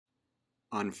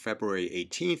On February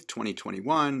 18th,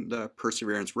 2021, the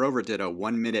Perseverance rover did a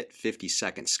 1-minute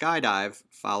 50-second skydive,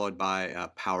 followed by a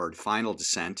powered final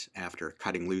descent after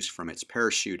cutting loose from its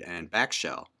parachute and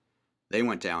backshell. They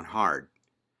went down hard.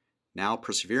 Now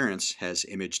Perseverance has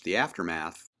imaged the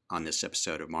aftermath on this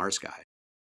episode of Mars Guide.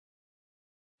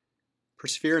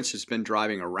 Perseverance has been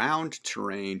driving around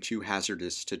terrain too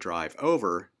hazardous to drive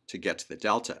over to get to the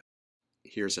delta.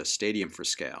 Here's a stadium for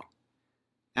scale.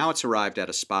 Now it's arrived at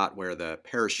a spot where the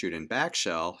parachute and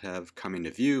backshell have come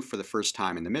into view for the first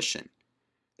time in the mission.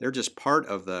 They're just part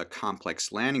of the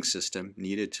complex landing system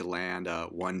needed to land a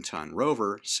 1-ton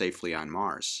rover safely on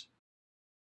Mars.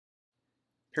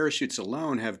 Parachutes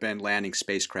alone have been landing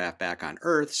spacecraft back on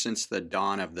Earth since the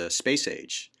dawn of the space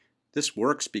age. This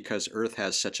works because Earth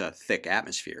has such a thick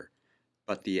atmosphere,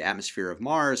 but the atmosphere of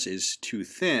Mars is too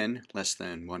thin, less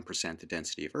than 1% the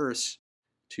density of Earth's,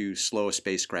 to slow a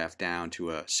spacecraft down to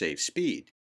a safe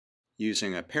speed.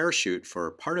 Using a parachute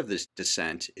for part of this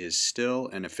descent is still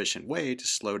an efficient way to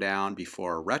slow down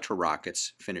before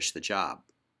retro-rockets finish the job.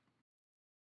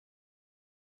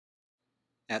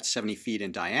 At 70 feet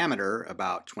in diameter,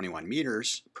 about 21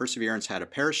 meters, Perseverance had a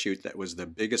parachute that was the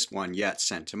biggest one yet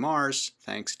sent to Mars,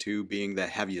 thanks to being the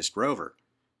heaviest rover.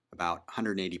 About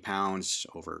 180 pounds,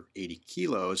 over 80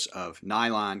 kilos of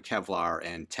nylon, Kevlar,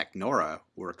 and Technora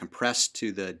were compressed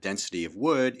to the density of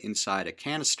wood inside a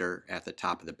canister at the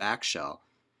top of the backshell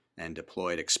and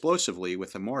deployed explosively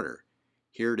with a mortar.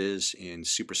 Here it is in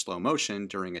super slow motion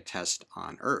during a test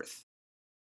on Earth.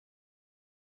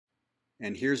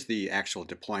 And here's the actual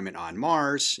deployment on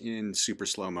Mars in super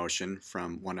slow motion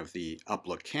from one of the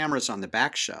uplook cameras on the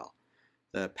backshell.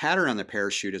 The pattern on the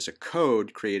parachute is a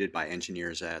code created by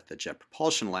engineers at the Jet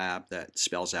Propulsion Lab that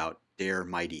spells out "Dare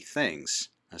Mighty Things,"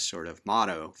 a sort of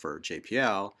motto for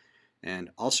JPL, and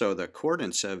also the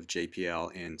coordinates of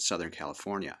JPL in Southern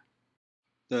California.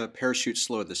 The parachute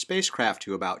slowed the spacecraft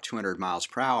to about 200 miles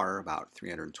per hour, about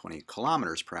 320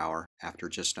 kilometers per hour, after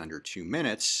just under 2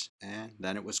 minutes, and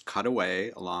then it was cut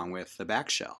away along with the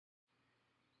backshell.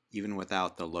 Even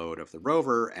without the load of the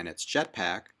rover and its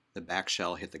jetpack, the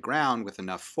backshell hit the ground with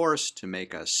enough force to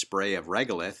make a spray of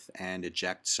regolith and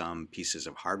eject some pieces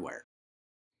of hardware.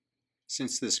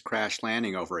 Since this crash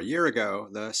landing over a year ago,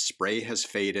 the spray has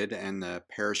faded and the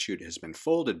parachute has been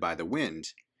folded by the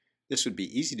wind. This would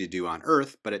be easy to do on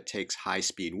Earth, but it takes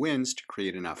high-speed winds to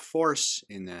create enough force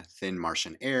in the thin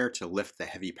Martian air to lift the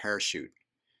heavy parachute.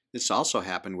 This also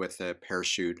happened with the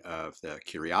parachute of the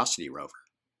Curiosity rover.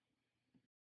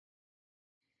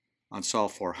 On Sol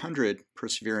 400,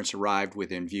 Perseverance arrived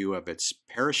within view of its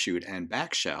parachute and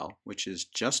backshell, which is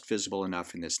just visible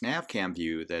enough in this navcam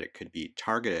view that it could be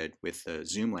targeted with the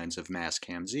zoom lens of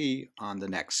Mastcam Z on the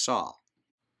next Sol.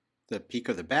 The peak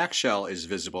of the backshell is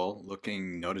visible,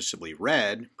 looking noticeably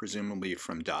red, presumably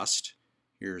from dust.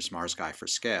 Here's Mars Guy for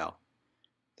scale.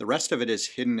 The rest of it is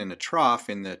hidden in a trough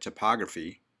in the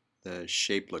topography. The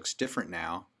shape looks different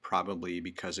now, probably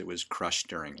because it was crushed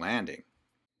during landing.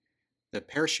 The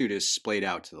parachute is splayed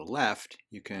out to the left.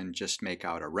 You can just make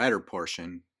out a redder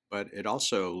portion, but it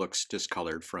also looks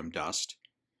discolored from dust.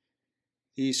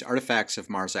 These artifacts of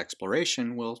Mars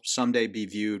exploration will someday be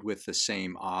viewed with the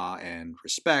same awe and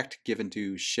respect given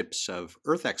to ships of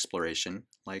Earth exploration,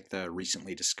 like the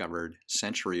recently discovered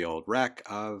century-old wreck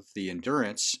of the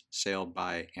Endurance sailed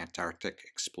by Antarctic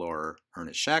explorer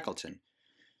Ernest Shackleton.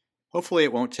 Hopefully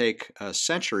it won't take a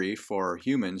century for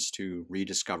humans to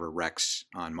rediscover wrecks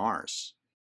on Mars.